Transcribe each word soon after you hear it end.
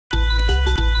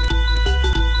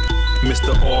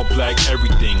Mr. All Black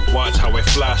everything, watch how I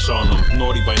flash on them.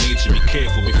 Naughty by nature, be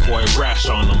careful before I rash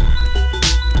on them.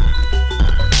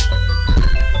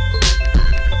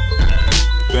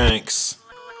 Banks.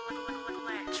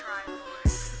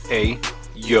 Hey,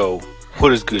 yo,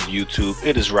 what is good YouTube?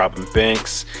 It is Robin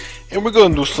Banks, and we're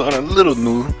gonna do something a little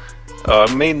new.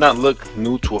 May not look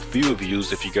new to a few of you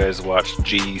if you guys watch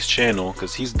g.yee's channel,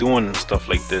 because he's doing stuff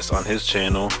like this on his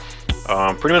channel.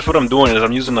 Pretty much what I'm doing is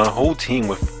I'm using a whole team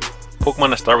with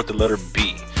Pokemon that start with the letter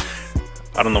B.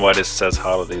 I don't know why this says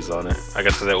holidays on it. I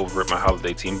guess because I overwrote my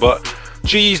holiday team. But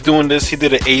g.yee's doing this. He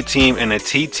did an A team and a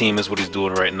T team is what he's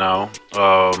doing right now.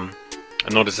 I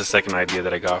know this is the second idea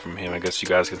that I got from him. I guess you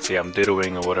guys can say I'm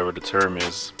diddling or whatever the term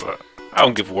is, but I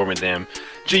don't give a worm a damn.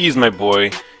 g.yee's my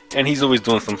boy, and he's always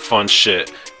doing some fun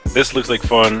shit. This looks like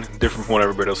fun, different from what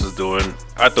everybody else is doing.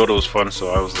 I thought it was fun, so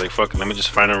I was like, fuck it, let me just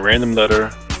find a random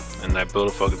letter, and I built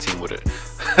a fucking team with it.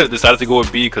 Decided to go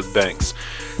with B because Banks.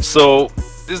 So,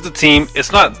 this is the team.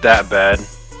 It's not that bad,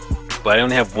 but I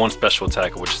only have one special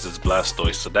attacker, which is this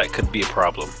Blastoise, so that could be a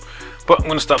problem. But I'm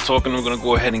going to stop talking. I'm going to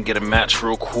go ahead and get a match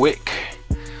real quick.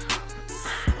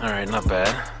 Alright, not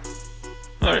bad.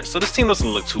 Alright, so this team doesn't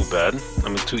look too bad. I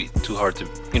mean, too hard to...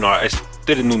 You know, I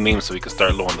did a new name so we could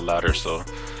start low on the ladder, so...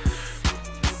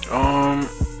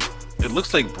 It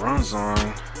looks like Bronzong...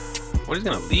 What is he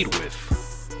going to lead with?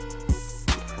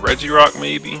 Regirock,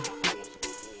 maybe?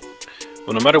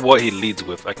 Well, no matter what he leads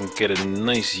with, I can get a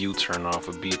nice U-turn off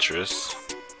of Beatrice.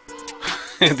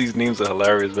 These names are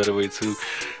hilarious, by the way, too.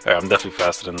 Alright, I'm definitely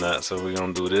faster than that, so we're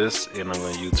gonna do this, and I'm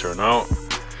gonna U-turn out.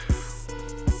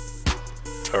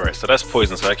 Alright, so that's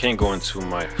poison, so I can't go into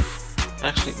my...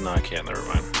 Actually, no, I can't, never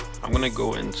mind. I'm gonna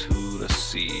go into, let's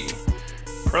see...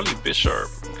 Probably Bisharp.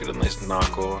 Get a nice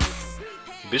knockoff.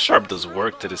 Bisharp does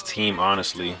work to this team,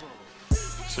 honestly.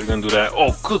 So we're gonna do that.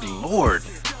 Oh, good lord!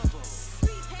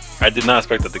 I did not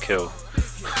expect that to kill.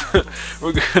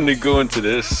 We're gonna go into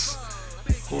this.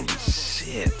 Holy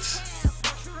shit.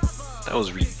 That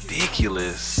was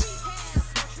ridiculous.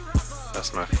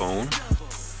 That's my phone.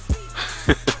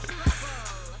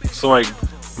 So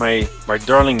my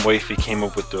darling wifey came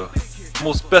up with the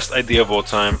most best idea of all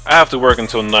time. I have to work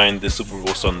until 9 this Super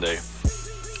Bowl Sunday.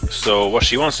 So what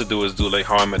she wants to do is do like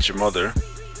How I Met Your Mother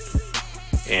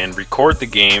and record the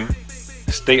game,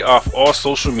 stay off all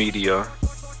social media,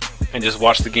 and just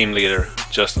watch the game later.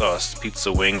 Just us,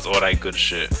 pizza, wings, all that good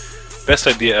shit. Best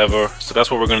idea ever. So that's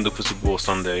what we're gonna do for Super Bowl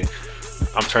Sunday.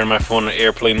 I'm turning my phone to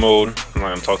airplane mode. I'm not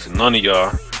gonna talk to none of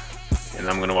y'all, and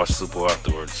I'm gonna watch the Super Bowl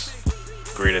afterwards.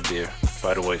 Great idea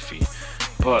by the wifey.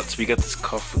 But we got this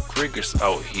Cuff of Griggers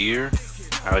out here.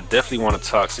 I would definitely want to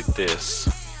toxic this.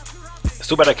 It's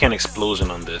too bad I can't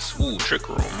explosion on this. Ooh, Trick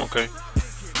Room. Okay.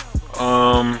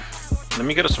 Let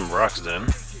me get us some rocks then.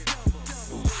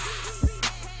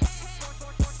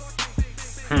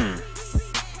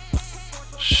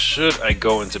 Should I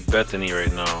go into Bethany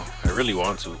right now? I really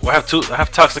want to. Well, I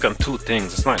have toxic on 2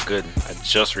 things. It's not good. I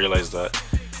just realized that.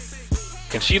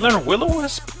 Can she learn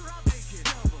Will-O-Wisp?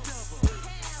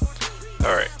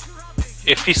 Alright.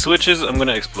 If he switches, I'm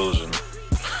gonna explosion.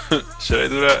 Should I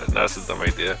do that? No, that's a dumb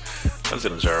idea. I'm just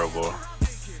gonna Gyro Ball.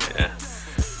 Yeah.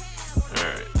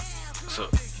 Alright. So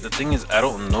the thing is, I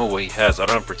don't know what he has. I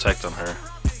don't have Protect on her.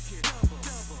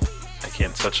 I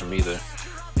can't touch him either.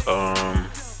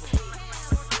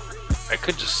 I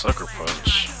could just Sucker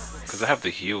Punch, because I have the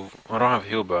heal. I don't have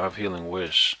heal, but I have Healing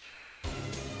Wish.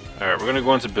 Alright, we're gonna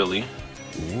go into Billy.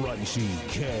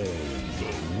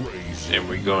 And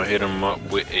we're gonna hit him up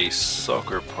with a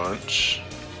Sucker Punch.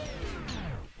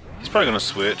 He's probably gonna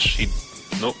switch.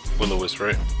 Nope, Will-O-Wisp,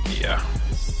 right? Yeah.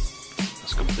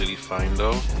 That's completely fine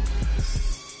though.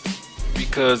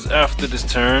 Because after this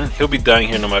turn, he'll be dying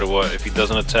here no matter what. If he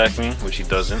doesn't attack me, which he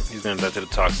doesn't, he's gonna die to the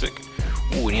Toxic.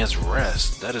 Ooh, and he has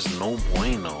Rest. That is no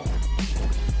bueno.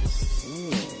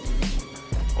 Ooh.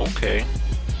 Okay.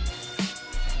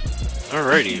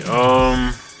 Alrighty.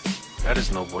 That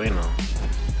is no bueno.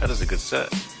 That is a good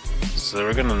set. So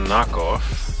we're gonna knock off.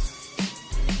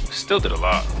 Still did a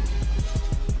lot.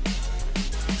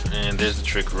 And there's the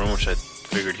Trick Room, which I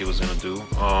figured he was gonna do.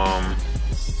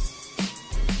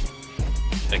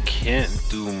 I can't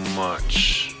do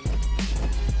much.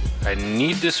 I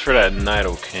need this for that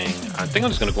Nidoking. I think I'm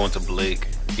just gonna go into Blake.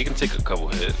 He can take a couple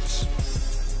hits.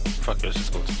 Fuck it, let's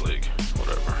just go to Blake.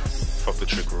 Whatever. Fuck the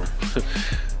Trick Room.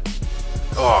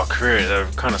 Oh, great.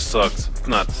 That kind of sucks.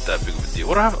 Not that big of a deal.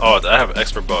 What do I have? Oh, I have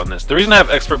Expert Belt on this. The reason I have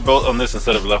Expert Belt on this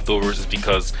instead of Leftovers is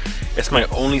because it's my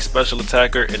only special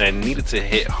attacker and I need it to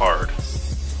hit hard.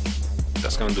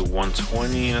 That's gonna do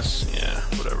 120. Yeah,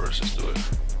 whatever. Let's just do it.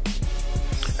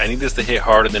 I need this to hit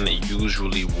harder than it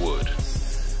usually would.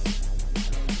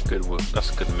 Good.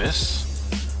 That's a good miss.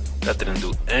 That didn't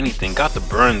do anything. Got the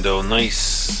burn though.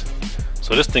 Nice.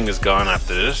 So this thing is gone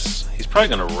after this. He's probably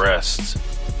gonna rest.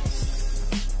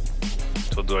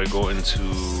 So do I go into?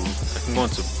 I can go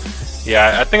into.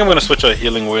 Yeah, I think I'm gonna switch out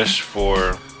Healing Wish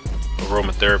for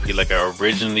aromatherapy, like I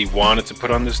originally wanted to put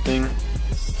on this thing.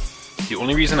 The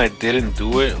only reason I didn't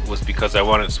do it was because I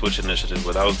wanted to switch initiative,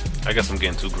 but I guess I'm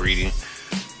getting too greedy.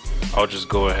 I'll just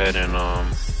go ahead and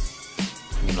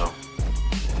you know,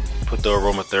 put the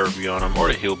aromatherapy on him or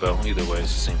the heal bell. Either way,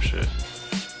 it's the same shit.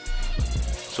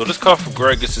 So this call for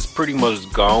Gregus is pretty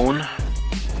much gone.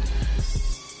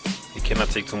 He cannot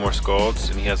take 2 more scalds,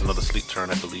 and he has another sleep turn,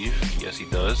 I believe. Yes, he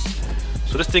does.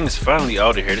 So this thing is finally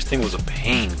out of here. This thing was a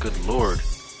pain. Good lord.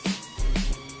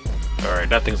 Alright,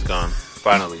 that thing's gone.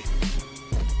 Finally.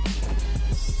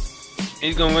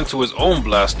 He's going into his own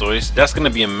Blastoise. That's going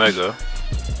to be a Mega.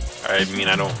 I mean,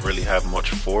 I don't really have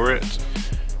much for it.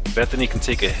 Bethany can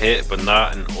take a hit, but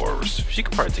not an Aura. She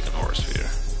could probably take an Aura Sphere.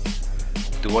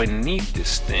 Do I need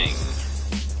this thing?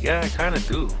 Yeah, I kind of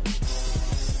do.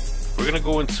 We're going to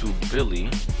go into Billy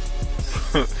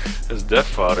as Death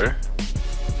Fodder,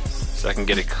 so I can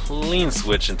get a clean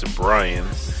switch into Brian.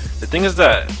 The thing is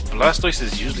that Blastoise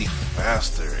is usually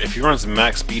faster. If he runs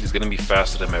max speed, he's going to be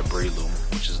faster than my Breloom,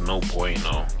 which is no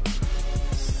bueno.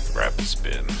 Rapid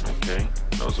Spin. Okay,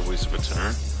 that was a waste of a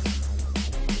turn.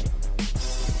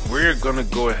 We're going to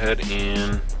go ahead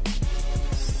and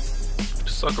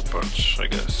Sucker Punch, I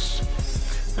guess.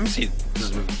 Let me see,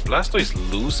 does Blastoise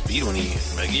lose speed when he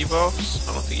Mega Evolves?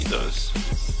 I don't think he does.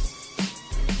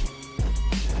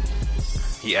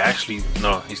 He actually,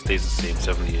 no, he stays the same,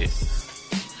 78.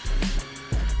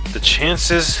 The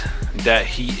chances that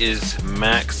he is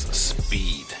max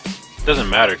speed, doesn't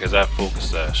matter because I have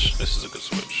Focus Sash. This is a good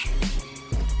switch.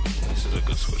 This is a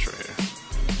good switch right here.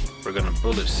 We're gonna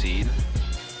Bullet Seed.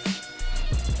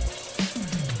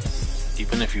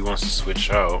 Even if he wants to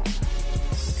switch out,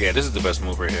 yeah, this is the best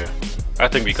move right here. I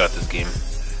think we got this game.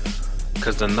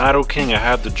 Because the Nidoking, I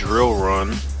have the Drill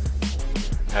Run.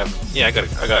 Yeah, I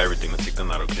got everything to take the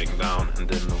Nidoking down. And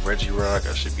then the Regirock,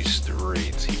 I should be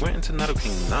straight. He went into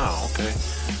Nidoking now, okay.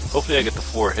 Hopefully I get the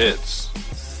 4 hits.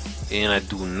 And I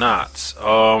do not.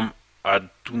 I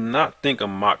do not think a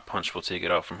Mach Punch will take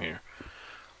it out from here.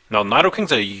 Now,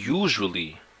 Nidokings are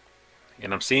usually,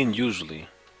 and I'm saying usually,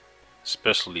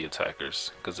 specialty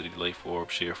attackers because of the Life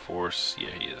Orb, Sheer Force. Yeah,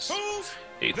 he is.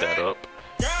 Ate that up.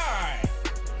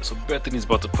 So Bethany's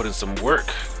about to put in some work.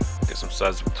 Get some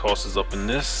seismic tosses up in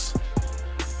this.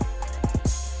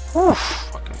 Whew,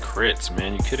 fucking crits,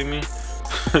 man. You kidding me?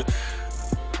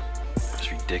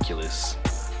 It's ridiculous.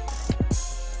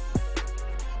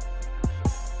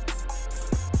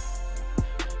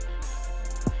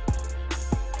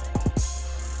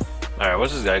 Alright,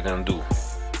 what's this guy gonna do?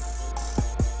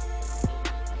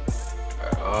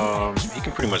 He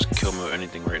can pretty much kill me with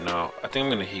anything right now. I think I'm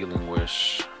gonna Healing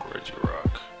Wish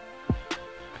Regirock.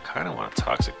 I kinda wanna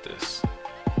Toxic this.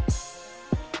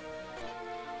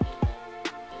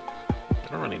 I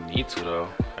don't really need to though.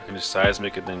 I can just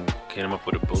Seismic and then hit him up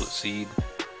with a Bullet Seed.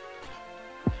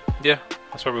 Yeah,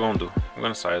 that's what we're gonna do. We're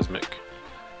gonna Seismic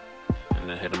and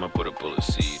then hit him up with a Bullet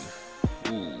Seed.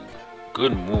 Ooh,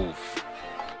 good move.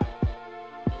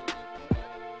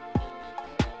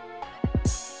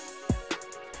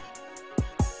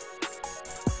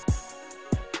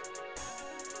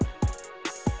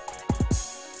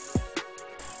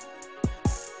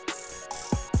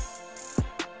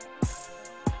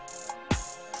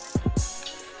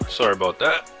 Sorry about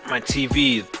that. My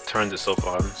TV turned itself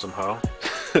on somehow.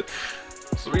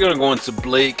 So we're gonna go into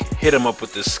Blake, hit him up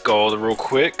with this Scald real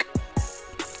quick.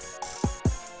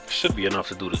 Should be enough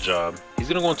to do the job. He's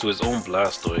gonna go into his own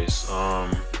Blastoise.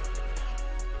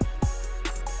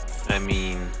 I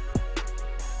mean,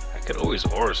 I could always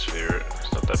Aura Sphere it.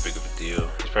 It's not that big of a deal.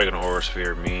 He's probably gonna Aura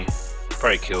Sphere me.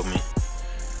 Probably kill me.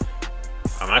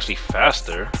 I'm actually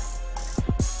faster,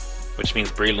 which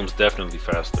means Breloom's definitely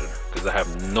faster because I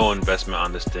have no investment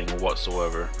on this thing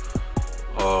whatsoever.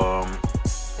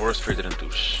 Aura Sphere didn't do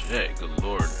shit. Good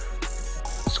lord.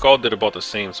 Scald did about the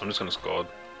same, so I'm just gonna Scald.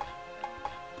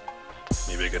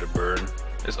 Maybe I get a burn.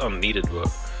 It's unneeded, but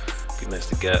it'd be nice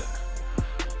to get.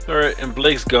 Alright, and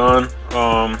Blake's gone.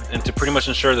 And to pretty much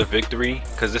ensure the victory,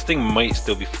 because this thing might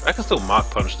still be. I can still Mach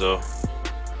Punch though.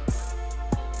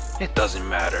 It doesn't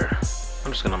matter.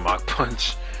 I'm just gonna Mach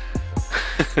Punch.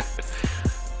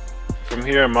 From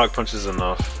here, Mach Punch is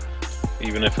enough.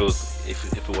 Even if it was, if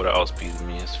it would have outspeeded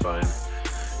me, it's fine.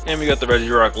 And we got the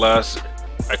Regirock last.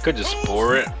 I could just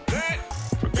Spore it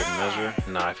for good measure.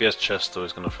 Nah, if he has Chesto,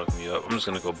 it's gonna fuck me up. I'm just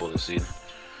gonna go Bullet Seed.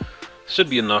 Should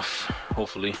be enough,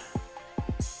 hopefully.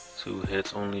 2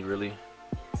 hits only, really?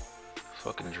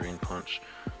 Fucking drain punch.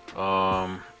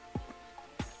 Alright,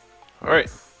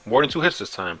 more than 2 hits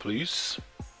this time, please.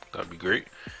 That'd be great.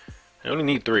 I only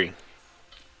need 3.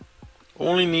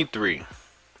 Only need 3.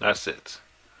 That's it.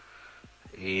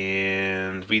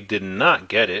 And we did not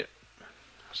get it.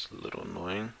 It's a little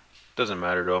annoying. Doesn't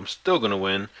matter though, I'm still gonna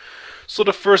win. So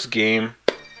the first game,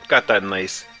 got that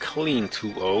nice clean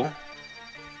 2-0.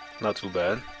 Not too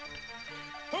bad.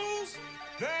 Who's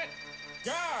that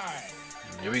guy?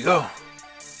 And here we go.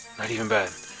 Not even bad.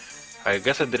 I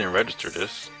guess I didn't register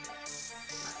this.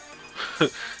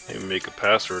 Let me make a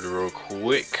password real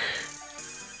quick.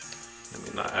 Let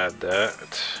me not add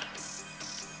that.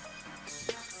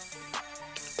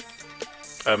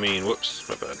 I mean, whoops,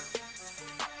 my bad.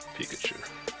 Pikachu.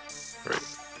 Right,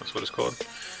 that's what it's called.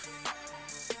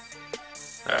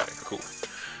 Alright, cool.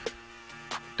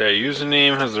 That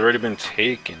username has already been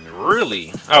taken.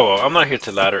 Really? Oh well, I'm not here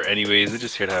to ladder anyways. We're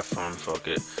just here to have fun. Fuck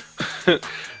it.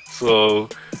 So,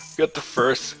 we got the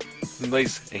first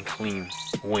nice and clean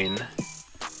win.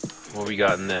 What we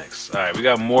got next? Alright, we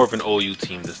got more of an OU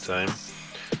team this time.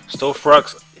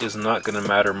 Stofrox is not going to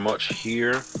matter much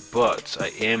here, but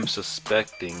I am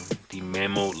suspecting the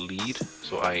Mamo lead,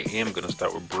 so I am going to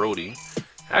start with Brody.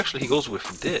 Actually, he goes with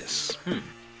this.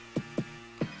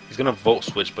 He's going to vote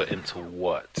switch, but into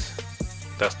what?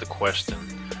 That's the question.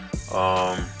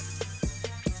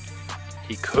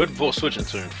 He could vote switch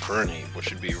into Infernape, which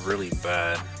would be really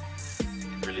bad.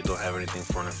 Really don't have anything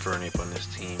for an Infernape on this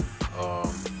team.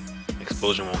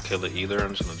 Explosion won't kill it either.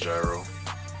 I'm just going to gyro.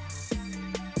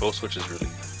 Vote switch is really...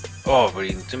 Oh, but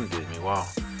he intimidated me. Wow.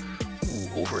 Ooh,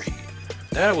 overheat.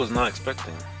 That I was not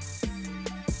expecting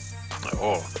at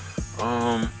all.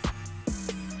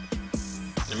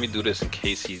 Let me do this in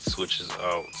case he switches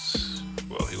out.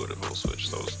 Well, he would have vote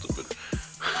switched. That was stupid.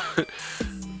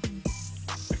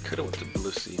 I could have went to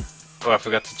Blissey. Oh, I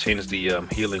forgot to change the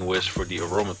healing wish for the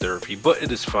aromatherapy, but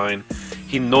it is fine.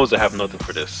 He knows I have nothing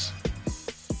for this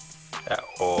at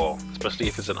all, especially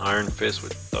if it's an Iron Fist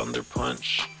with Thunder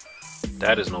Punch.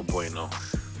 That is no bueno.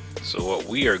 So what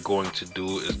we are going to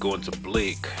do is go into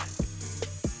Blake.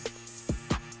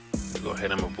 Go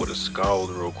hit him up with a Scald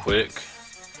real quick.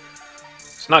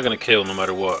 It's not gonna kill no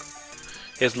matter what.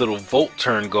 He has a little Volt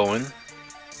turn going.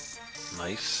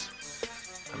 Nice.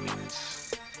 That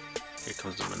means here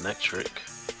comes the Manectric.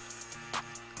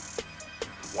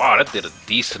 Wow, that did a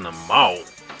decent amount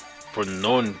for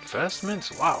no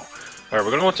investments. Wow. Alright,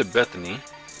 we're gonna go into Bethany.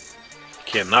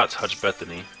 Cannot touch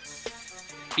Bethany.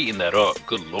 Eating that up,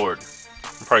 good lord.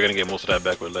 I'm probably gonna get most of that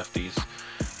back with lefties.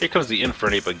 Here comes the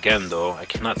Infernape again though. I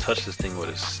cannot touch this thing with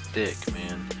a stick,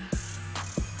 man.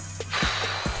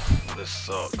 This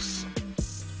sucks.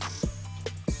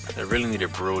 I really need a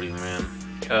Brody, man.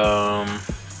 I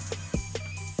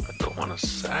don't want to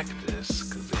sack this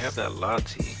because they have that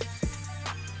Lati.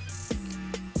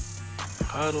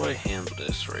 How do I handle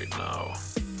this right now?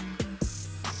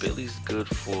 Billy's good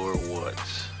for what?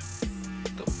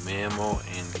 The Mamo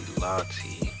and the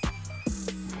Lati.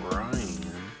 Brian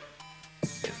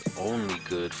is only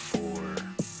good for...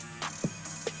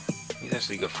 He's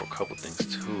actually good for a couple things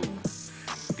too.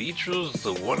 Beedrill's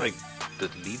the one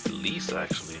that lead the least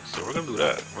actually. So we're gonna do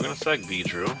that. We're gonna sack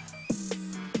Beedrill.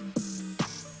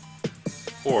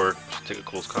 Or just take a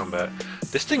close combat.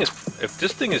 This thing is... If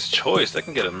this thing is choice, I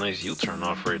can get a nice U-turn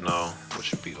off right now,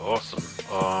 which would be awesome.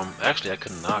 Actually I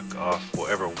could knock off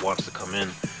whoever wants to come in.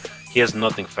 He has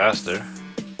nothing faster.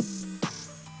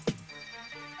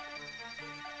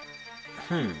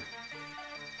 Who's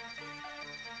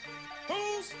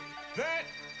that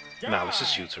guy? Nah, let's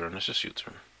just U-turn. Let's just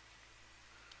U-turn.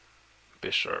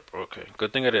 Bisharp. Okay.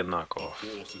 Good thing I didn't knock off.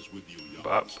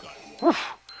 Bop. Who's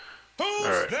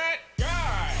Alright. that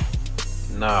guy?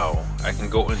 Now, I can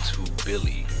go into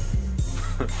Billy.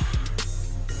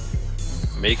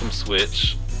 Make him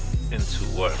switch into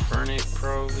what? Infernape,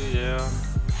 probably, yeah.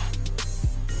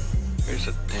 Here's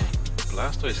the thing.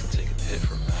 Blastoise can take a hit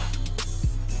from that.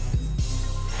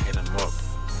 Hit him up.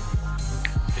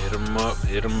 Hit him up,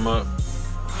 hit him up.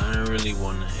 I don't really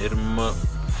want to hit him up.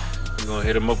 We're gonna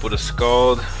hit him up with a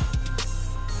Scald.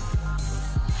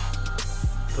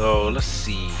 So, let's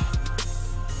see.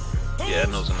 Yeah, I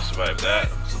know it's gonna survive that.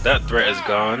 So that threat is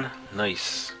gone.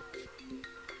 Nice.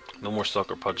 No more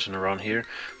sucker punching around here.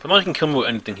 But now he can kill me with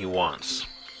anything he wants.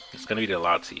 It's gonna be the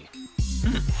Lati.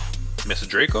 Mr.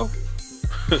 Draco?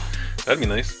 That'd be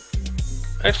nice.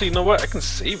 Actually, you know what? I can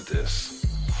save this.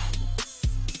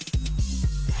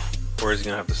 Or is he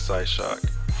gonna have the Side Shock?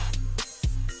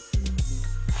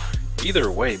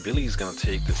 Either way, Billy's gonna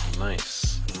take this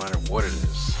nice. No matter what it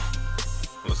is.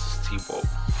 Unless it's T-Bolt.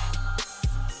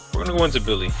 We're we're gonna go into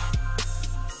Billy.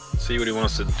 See what he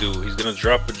wants to do. He's gonna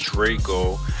drop a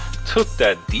Draco. Took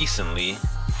that decently.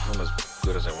 Not as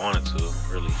good as I wanted to,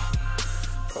 really.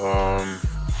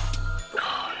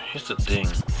 Here's the thing.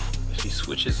 If he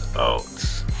switches out,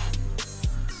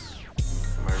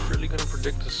 am I really gonna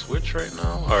predict a switch right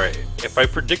now? Alright, if I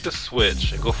predict a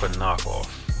switch and go for knockoff,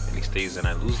 and he stays in,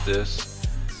 I lose this.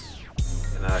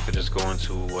 And then I could just go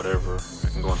into whatever. I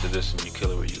can go into this and you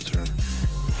kill it with U-turn.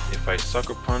 If I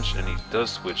sucker punch and he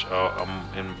does switch out,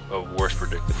 I'm in a worse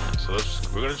predicament. So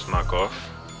we're gonna just knock off.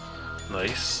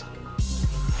 Nice.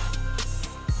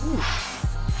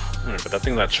 But that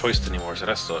thing's not choiced anymore, so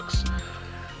that sucks.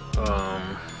 But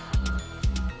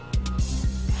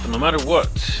no matter what,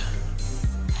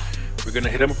 we're gonna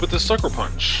hit him up with the sucker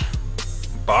punch.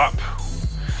 Bop.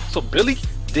 So Billy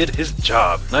did his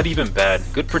job. Not even bad.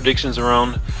 Good predictions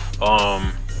around.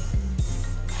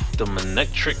 The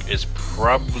Manectric is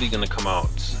probably gonna come out.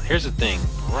 Here's the thing.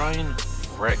 Brian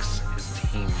wrecks his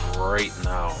team right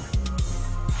now.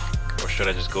 Or should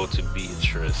I just go to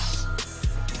Beatrice?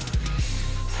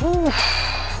 Whew.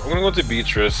 I'm gonna go to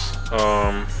Beatrice.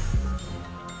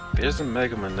 There's the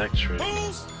Mega Manectric.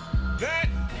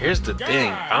 Here's the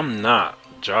thing. I'm not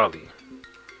Jolly.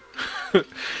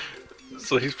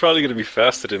 So he's probably gonna be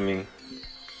faster than me.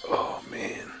 Oh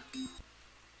man.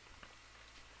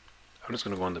 I'm just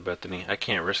gonna go into Bethany. I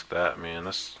can't risk that, man.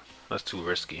 That's too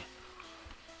risky.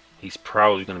 He's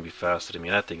probably gonna be faster than me.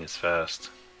 That thing is fast.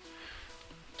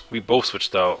 We both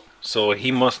switched out, so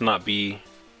he must not be.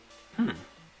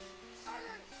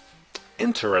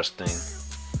 Interesting.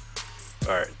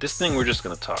 Alright, this thing we're just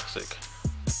gonna toxic.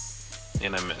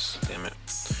 And I miss. Damn it.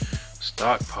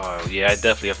 Stockpile. Yeah, I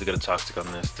definitely have to get a toxic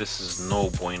on this. This is no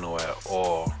bueno at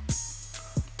all.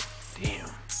 Damn.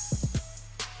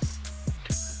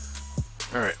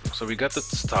 Alright, so we got the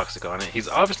toxic on it. He's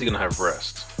obviously gonna have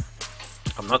rest.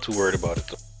 I'm not too worried about it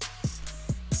though.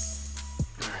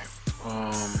 Alright,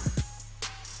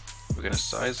 we're gonna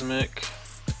seismic.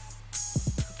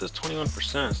 That's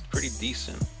 21%. It's pretty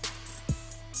decent.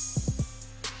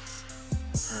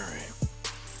 Alright.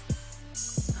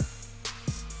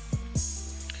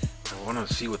 I wanna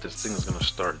see what this thing is gonna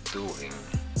start doing.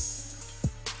 He's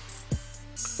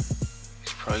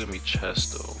probably gonna be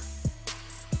Chesto.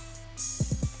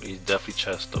 He's definitely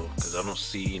Chesto, because I don't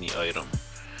see any item.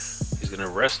 He's gonna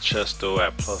rest Chesto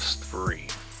at +3.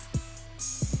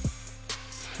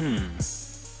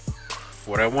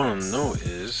 What I want to know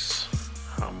is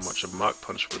how much a Mach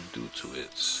Punch would do to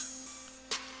it.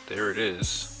 There it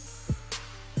is.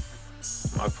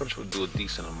 Mach Punch would do a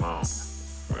decent amount.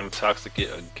 We're gonna toxic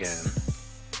it again.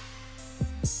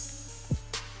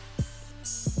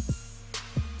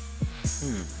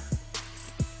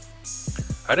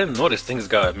 I didn't know this thing's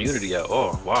got immunity at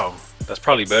all. Wow, that's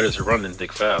probably better to run than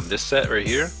Dick Fab. This set right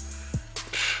here,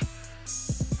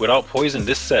 without poison,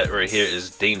 this set right here is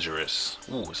dangerous.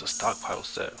 Ooh, it's a stockpile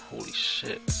set. Holy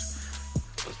shit.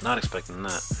 Was not expecting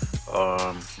that.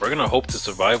 We're gonna hope to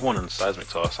survive one in seismic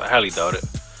toss. I highly doubt it.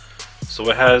 So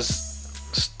it has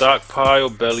stockpile,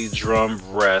 belly drum,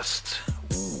 rest.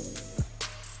 Ooh.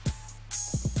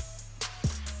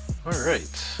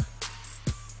 Alright.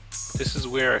 This is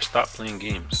where I stop playing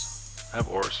games. I have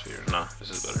Aura Sphere. Nah, this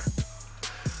is better.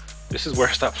 This is where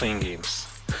I stop playing games.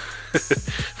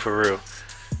 For real.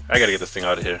 I gotta get this thing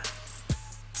out of here.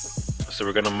 So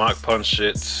we're gonna Mach Punch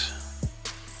it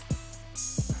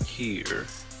here.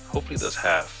 Hopefully it does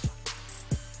half.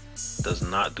 Does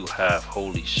not do half.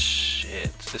 Holy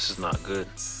shit. This is not good.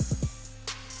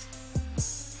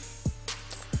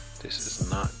 This is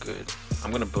not good.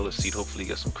 I'm gonna build a seed. Hopefully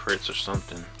get some crits or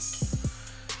something.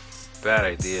 Bad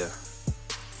idea.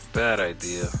 Bad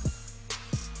idea.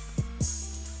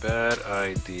 Bad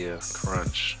idea.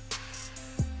 Crunch.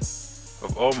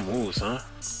 Of all moves, huh?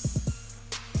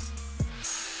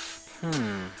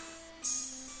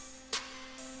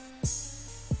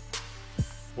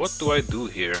 What do I do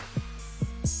here?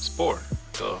 Spore.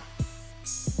 Duh.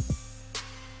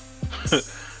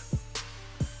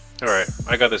 Alright,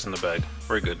 I got this in the bag.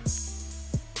 Very good.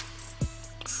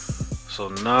 So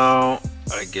now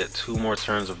I get 2 more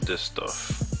turns of this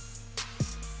stuff.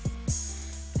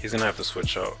 He's gonna have to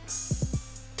switch out.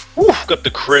 Woo! Got the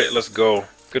crit. Let's go.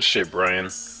 Good shit, Brian.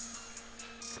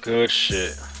 Good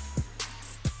shit.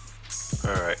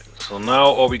 Alright, so now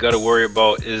all we gotta worry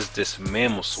about is this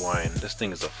mammal swine. This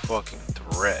thing is a fucking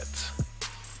threat.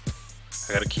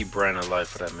 I gotta keep Brian alive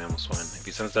for that mammal swine. If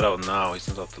he sends that out now, he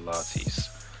sends out the Lattes.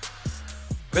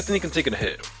 But then he can take a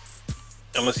hit.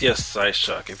 Unless he has Side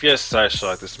Shock. If he has Side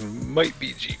Shock, this might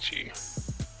be GG.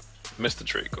 Mr.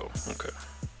 Draco. Okay.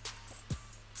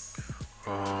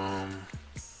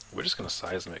 we're just gonna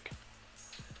seismic.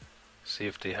 See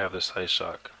if they have this heist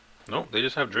shock. Nope, they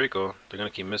just have Draco. They're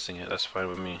gonna keep missing it. That's fine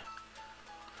with me.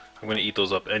 I'm gonna eat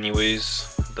those up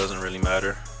anyways. Doesn't really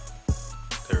matter.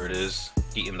 There it is.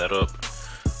 Eating that up.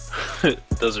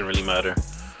 Doesn't really matter.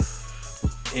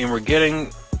 And we're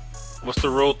getting, what's the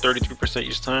roll? 33%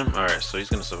 each time? Alright, so he's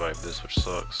gonna survive this, which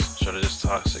sucks. Should I just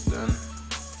toxic then?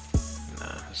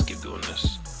 Nah, let's keep doing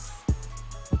this.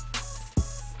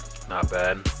 Not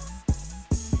bad.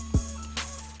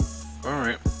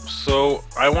 Alright, so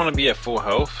I want to be at full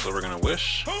health, so we're gonna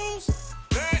wish. Who's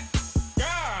that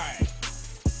guy?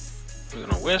 We're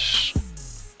gonna wish.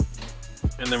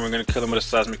 And then we're gonna kill him with a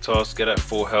seismic toss, get at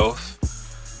full health.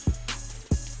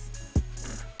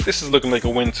 This is looking like a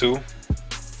win too.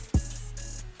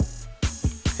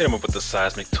 Hit him up with the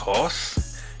seismic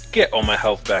toss. Get all my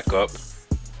health back up.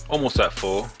 Almost at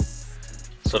full.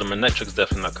 So the Manectric's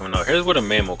definitely not coming out. Here's where the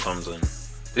Mamo comes in.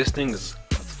 This thing is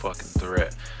a fucking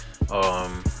threat.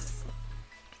 I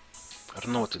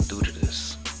don't know what to do to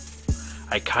this.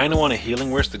 I kind of want a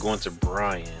healing wish to go into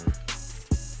Brian.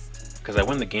 Because I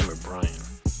win the game with Brian.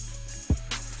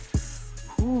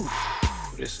 Whew,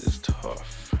 this is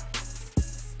tough.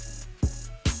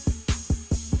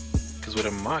 Because with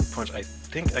a Mach Punch, I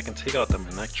think I can take out the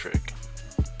Manectric.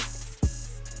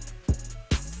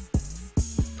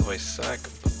 Do I sack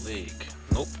the leg?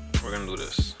 Nope, we're gonna do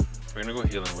this. We're gonna go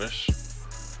Healing Wish.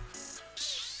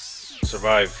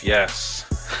 Survive, yes.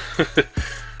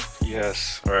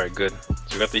 Yes, alright, good.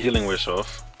 So we got the Healing Wish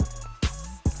off.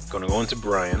 Gonna go into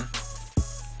Brian.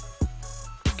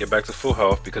 Get back to full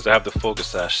health because I have the Focus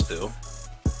Sash still.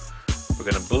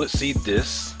 We're gonna Bullet Seed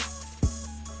this.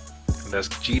 And that's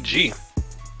GG.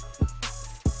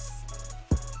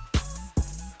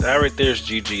 That right there is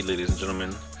GG, ladies and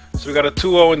gentlemen. So we got a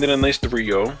 2-0 and then a nice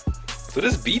 3-0. So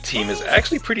this B team is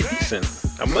actually pretty decent.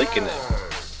 I'm liking it.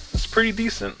 It's pretty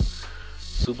decent.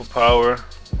 Superpower,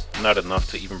 not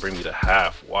enough to even bring me to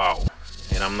half. Wow.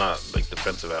 And I'm not like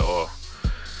defensive at all.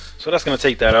 So that's gonna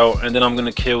take that out, and then I'm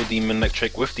gonna kill the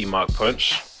Manectric with the Mach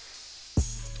Punch.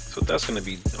 So that's gonna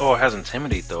be, oh, it has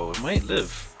Intimidate though. It might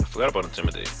live. I forgot about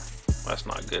Intimidate. That's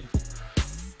not good.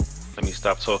 Let me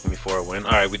stop talking before I win.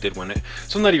 Alright, we did win it.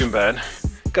 So not even bad.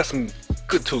 Got some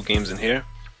good 2 games in here.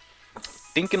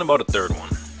 Thinking about a 3rd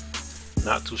one.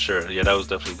 Not too sure. Yeah, that was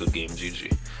definitely a good game.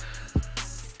 GG.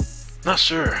 Not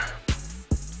sure.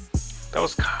 That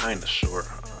was kind of short.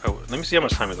 Let me see how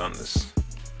much time is on this.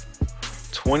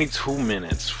 22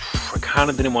 minutes. I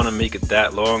kind of didn't want to make it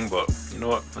that long, but you know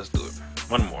what? Let's do it.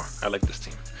 One more. I like this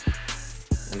team.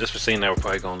 And just for saying that, we're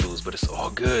probably going to lose, but it's all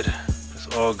good.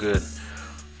 It's all good.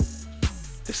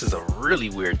 This is a really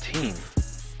weird team.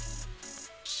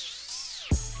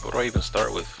 What do I even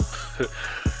start with?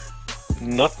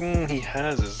 Nothing he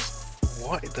has is...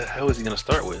 What the hell is he going to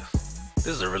start with? This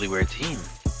is a really weird team.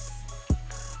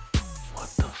 What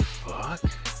the fuck?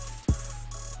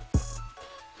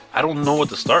 I don't know what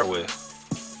to start with.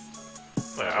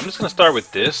 I'm just going to start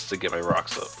with this to get my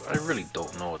rocks up. I really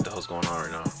don't know what the hell's going on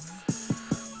right now.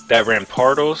 That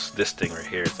Rampardos, this thing right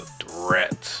here is a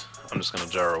threat. I'm just going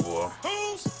to Gyro Ball.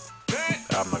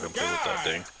 I'm not going to play with that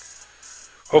thing.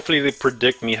 Hopefully they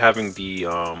predict me having the,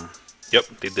 yep,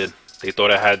 they did. They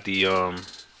thought I had the,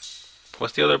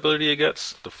 what's the other ability it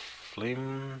gets? The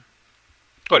Flame...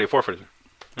 Oh, they forfeited.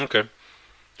 Okay.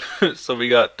 So we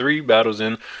got 3 battles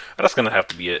in. That's gonna have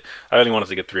to be it. I only wanted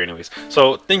to get 3 anyways.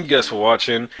 So thank you guys for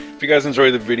watching. If you guys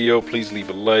enjoyed the video, please leave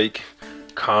a like,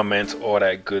 comment, all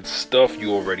that good stuff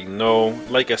you already know.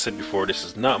 Like I said before, this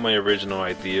is not my original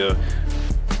idea.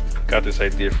 Got this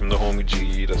idea from the homie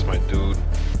g.yee. That's my dude.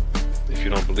 If you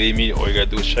don't believe me, all you gotta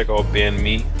do is check out Ban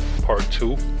Me Part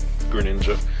 2,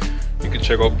 Greninja. You can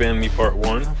check out Ban Me Part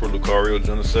 1 for Lucario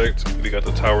Genesect. We got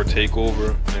the Tower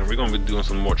Takeover, and we're gonna be doing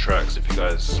some more tracks if you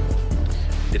guys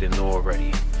didn't know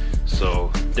already. So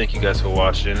thank you guys for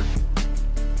watching.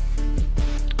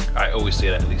 I always say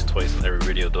that at least twice in every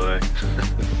video, don't I?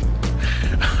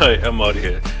 Alright, I'm out of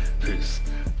here. Peace.